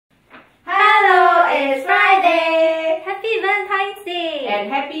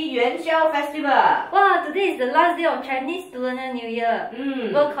元宵Festival. Wow, today is the last day of Chinese Lunar New Year.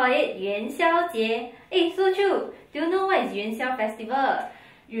 People call it 元宵节. Hey, so true. Do you know what is 元宵 Festival?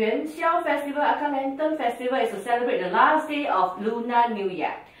 元宵 Festival, Aka Lantern Festival, is to celebrate the last day of Lunar New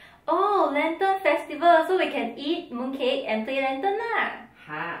Year. Oh, Lantern Festival. So we can eat mooncake and play lantern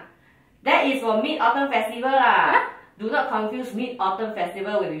lah. That is for Mid-Autumn Festival lah. Do not confuse Mid-Autumn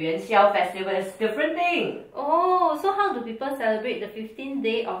Festival with 元宵 Festival. It's different thing. Oh, so how do people celebrate the 15th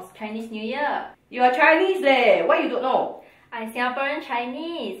day of Chinese New Year? You are Chinese leh. Why you don't know? I'm Singaporean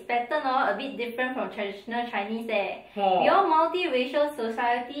Chinese. Pattern a bit different from traditional Chinese eh. We are multiracial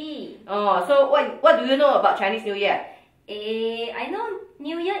society. Oh, so what do you know about Chinese New Year? I know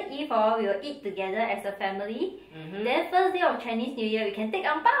New Year Eve we will eat together as a family. Then first day of Chinese New Year we can take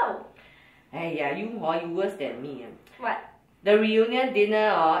ang pao. Hey, yeah, you worse than me. What? The reunion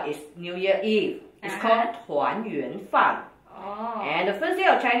dinner is New Year Eve. It's called 团圆饭. And the first day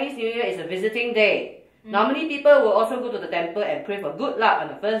of Chinese New Year is a visiting day. Normally people will also go to the temple and pray for good luck on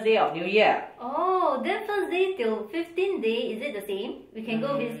the first day of New Year. Oh, then first day till 15th day, is it the same? We can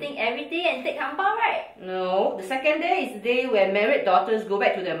go visiting every day and take ang pao, right? No, the second day is the day when married daughters go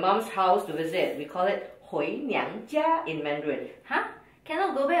back to their mom's house to visit. We call it 回娘家 in Mandarin. Huh?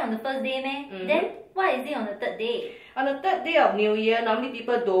 Cannot go back on the first day, meh? Then what is it on the third day? On the third day of New Year, normally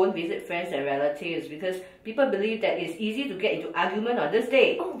people don't visit friends and relatives because people believe that it's easy to get into argument on this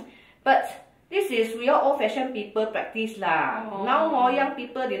day. But this is we are old-fashioned people practice lah. Now young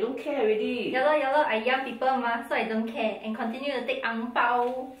people they don't care already. Ya lor, I young people ma, so I don't care and continue to take ang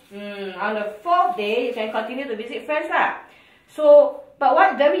pao. On the fourth day, you can continue to visit friends lah. So, but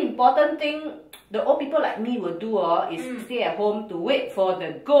one very important thing the old people like me will do is stay at home to wait for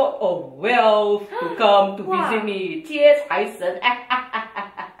the god of wealth to come to visit me. 接财神.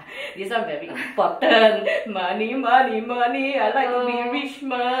 This one very important. Money, money, money. I like to be rich,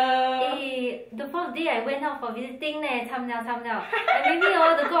 ma. The fourth day I went out for visiting leh, cham liao. And maybe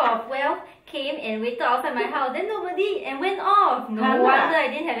the god of wealth came and waited outside my house. Then nobody and went off. No wonder I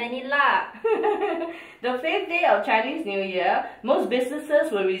didn't have any luck. The fifth day of Chinese New Year, most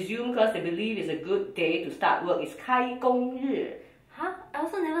businesses will resume because they believe it's a good day to start work. It's 开工日. Huh? I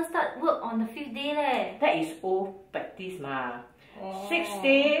also never start work on the fifth day leh. That is old practice ma. Sixth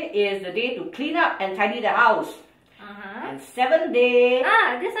day is the day to clean up and tidy the house. And seventh day...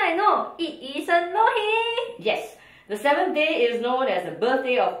 this I know. 一鱼生落黑. Yes. The seventh day is known as the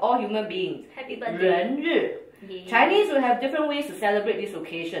birthday of all human beings. Happy birthday. 人日. Chinese will have different ways to celebrate this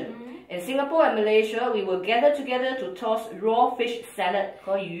occasion. In Singapore and Malaysia, we will gather together to toss raw fish salad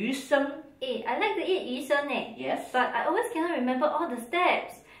called 鱼生. I like to eat 鱼生eh. Yes. But I always cannot remember all the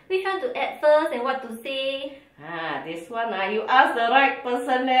steps. Which one to add first and what to say? This one you ask the right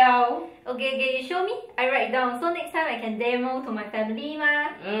person now. Okay, you show me. I write down so next time I can demo to my family ma.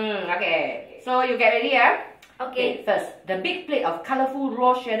 Okay. So you get ready, yeah? Okay. First, the big plate of colorful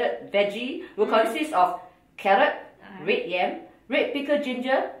raw shredded veggie will consist of carrot, red yam, red pickled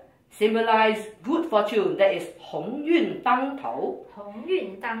ginger, symbolize good fortune. That is 鸿运当头. 鸿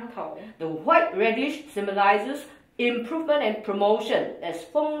运当头. The white radish symbolizes improvement and promotion. That's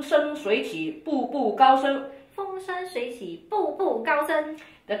风生水起，步步高升. 风生水起，步步高升.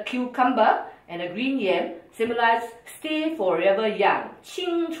 The cucumber and the green yam symbolize stay forever young.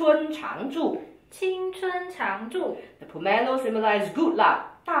 青春常驻. 青春常驻. The pomelo symbolize good luck.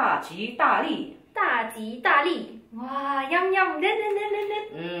 大吉大利. 大吉大利. Wow, yum yum.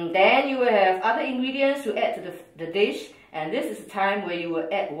 Then you will have other ingredients to add to the dish. And this is the time where you will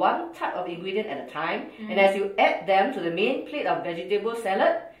add one type of ingredient at a time. And as you add them to the main plate of vegetable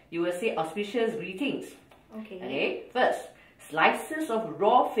salad, you will say auspicious greetings. Okay. First, slices of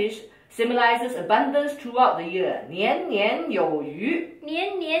raw fish symbolizes abundance throughout the year. 年年有余.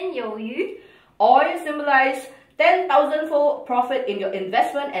 年年有余. Oil symbolizes 10,000-fold profit in your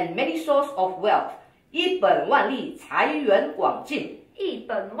investment and many sources of wealth. 一本万利，财源广进. 一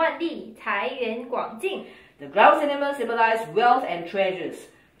本万利，财源广进. The ground animal symbolize wealth and treasures.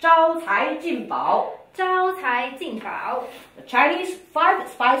 招财进宝. 招财进宝. The Chinese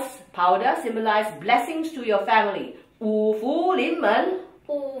 5-spice powder symbolize blessings to your family. 五福临门.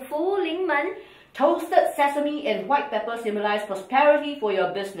 五福临门. Toasted sesame and white pepper symbolize prosperity for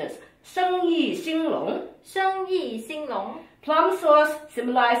your business. 生意兴隆. 生意兴隆. Plum sauce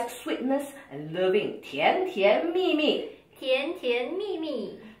symbolize sweetness and loving. 甜甜蜜蜜. 甜甜蜜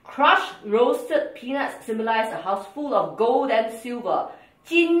蜜. Crushed roasted peanuts symbolize a house full of gold and silver.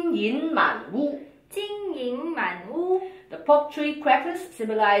 金银满屋. 金银满屋. The pork tree crackers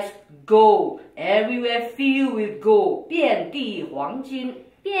symbolize gold. Everywhere filled with gold. 遍地黄金.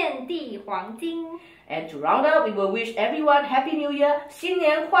遍地黄金。 And to round up, we will wish everyone Happy New Year, 新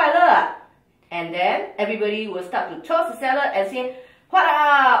年快乐. And then everybody will start to toss the salad and say, 花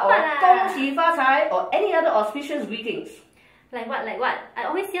啦, or 恭喜发财, or any other auspicious greetings. Like what? Like what? I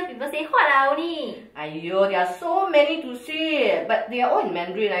always hear people say 花啦 only. Aiyo, there are so many to say, but they are all in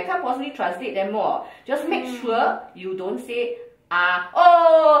Mandarin. I can't possibly translate them all. Just make sure you don't say yeah.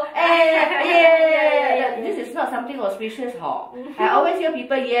 This is not something auspicious, huh? I always hear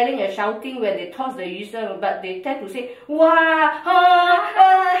people yelling and shouting when they toss the yusheng, but they tend to say wah, I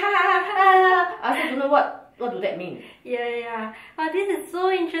also don't know what do that mean. Yeah. This is so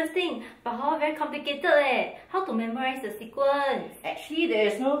interesting, but how very complicated eh. How to memorize the sequence? Actually, there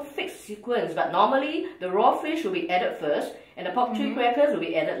is no fixed sequence, but normally the raw fish will be added first, and the pork tree crackers will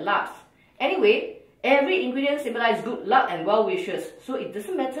be added last. Anyway, every ingredient symbolizes good luck and well wishes, so it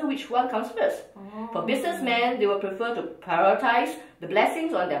doesn't matter which one comes first. For businessmen, they will prefer to prioritize the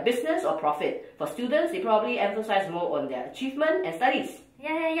blessings on their business or profit. For students, they probably emphasize more on their achievement and studies.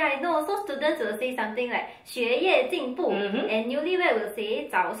 Yeah, I know. So students will say something like 学业进步, and newlywed will say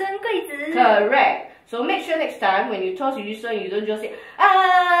早生贵子. Correct. So make sure next time when you toss yusheng, you don't just say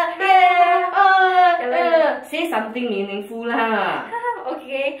say something meaningful lah.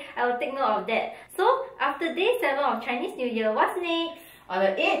 Okay, I will take note of that. So after day 7 of Chinese New Year, what's next? On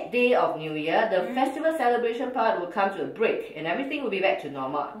the 8th day of New Year, the festival celebration part will come to a break and everything will be back to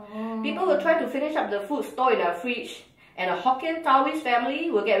normal. People will try to finish up the food stored in our fridge, and a Hokkien Taoist family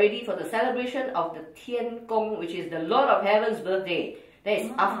will get ready for the celebration of the Tian Gong, which is the Lord of Heaven's birthday. That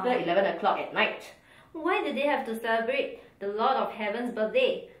is after 11 o'clock at night. Why do they have to celebrate the Lord of Heaven's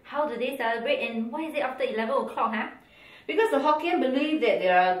birthday? How do they celebrate, and why is it after 11 o'clock, huh? Because the Hokkien believe that they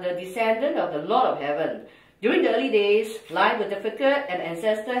are the descendant of the Lord of Heaven. During the early days, life was difficult and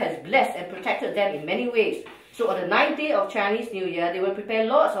ancestor has blessed and protected them in many ways. So on the 9th day of Chinese New Year, they will prepare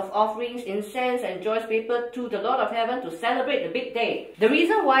lots of offerings, incense and joyous paper to the Lord of Heaven to celebrate the big day. The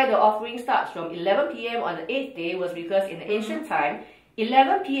reason why the offering starts from 11 p.m. on the 8th day was because in the ancient time,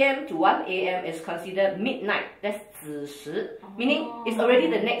 11 p.m. to 1 a.m. is considered midnight. That's 子时, meaning it's already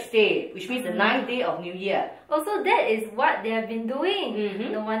the next day, which means the 9th day of New Year. Also, that is what they have been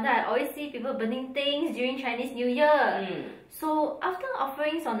doing. No wonder I always see people burning things during Chinese New Year. So after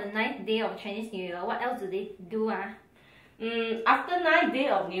offerings on the 9th day of Chinese New Year, what else do they do? After 9th day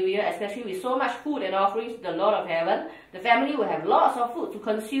of New Year, especially with so much food and offerings to the Lord of Heaven, the family will have lots of food to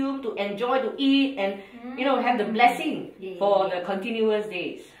consume, to enjoy, to eat, and have the blessing for the continuous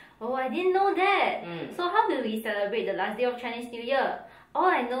days. Oh, I didn't know that. So how do we celebrate the last day of Chinese New Year? All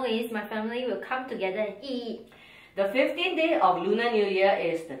I know is my family will come together and eat. The 15th day of Lunar New Year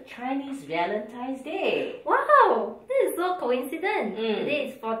is the Chinese Valentine's Day. Wow, this is so coincident. Today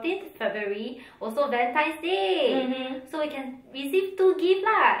is 14th February, also Valentine's Day. So we can receive 2 gifts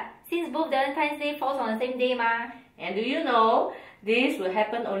lah, since both Valentine's Day falls on the same day ma. And do you know, this will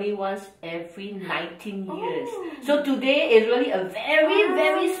happen only once every 19 years. So today is really a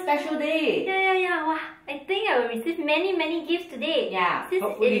very special day. Yeah. Wow. I think I will receive many gifts today. Yeah, since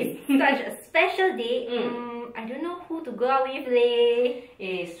hopefully. it is such a special day. I don't know who to go out with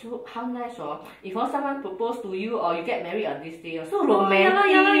leh. So how nice if someone propose to you or you get married on this day, so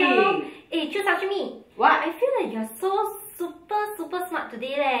romantic. Yeah. Choose after me. What? I feel like you're so super smart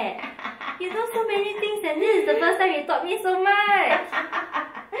today leh. You know so many things and this is the first time you taught me so much.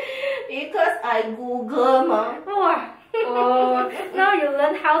 Because I Google ma. Now you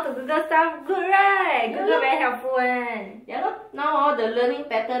learn how to Google stuff. Good right? Google very helpful one. Yeah, now the learning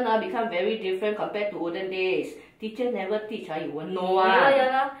pattern become very different compared to olden days. Teacher never teach, you won't know.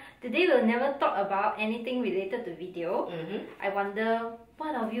 Yeah. Today we'll never talk about anything related to video. I wonder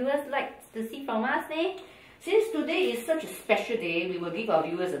what our viewers like to see from us eh? Since today is such a special day, we will give our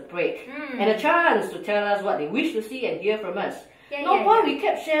viewers a break and a chance to tell us what they wish to see and hear from us. No point we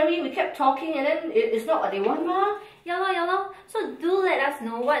kept sharing, we kept talking, and then it's not what they want ma. Yeah. So do let us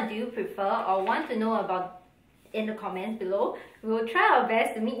know what do you prefer or want to know about in the comments below. We will try our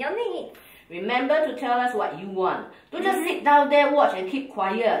best to meet your needs. Remember to tell us what you want. Don't just sit down there, watch and keep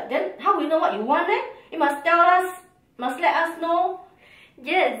quiet. Then how will you know what you want eh? You must tell us, must let us know.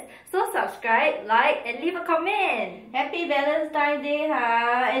 Yes, so subscribe, like and leave a comment. Happy Valentine's Day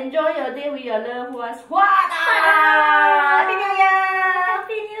ha. Enjoy your day with your loved ones. Happy New Year!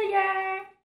 Happy New Year!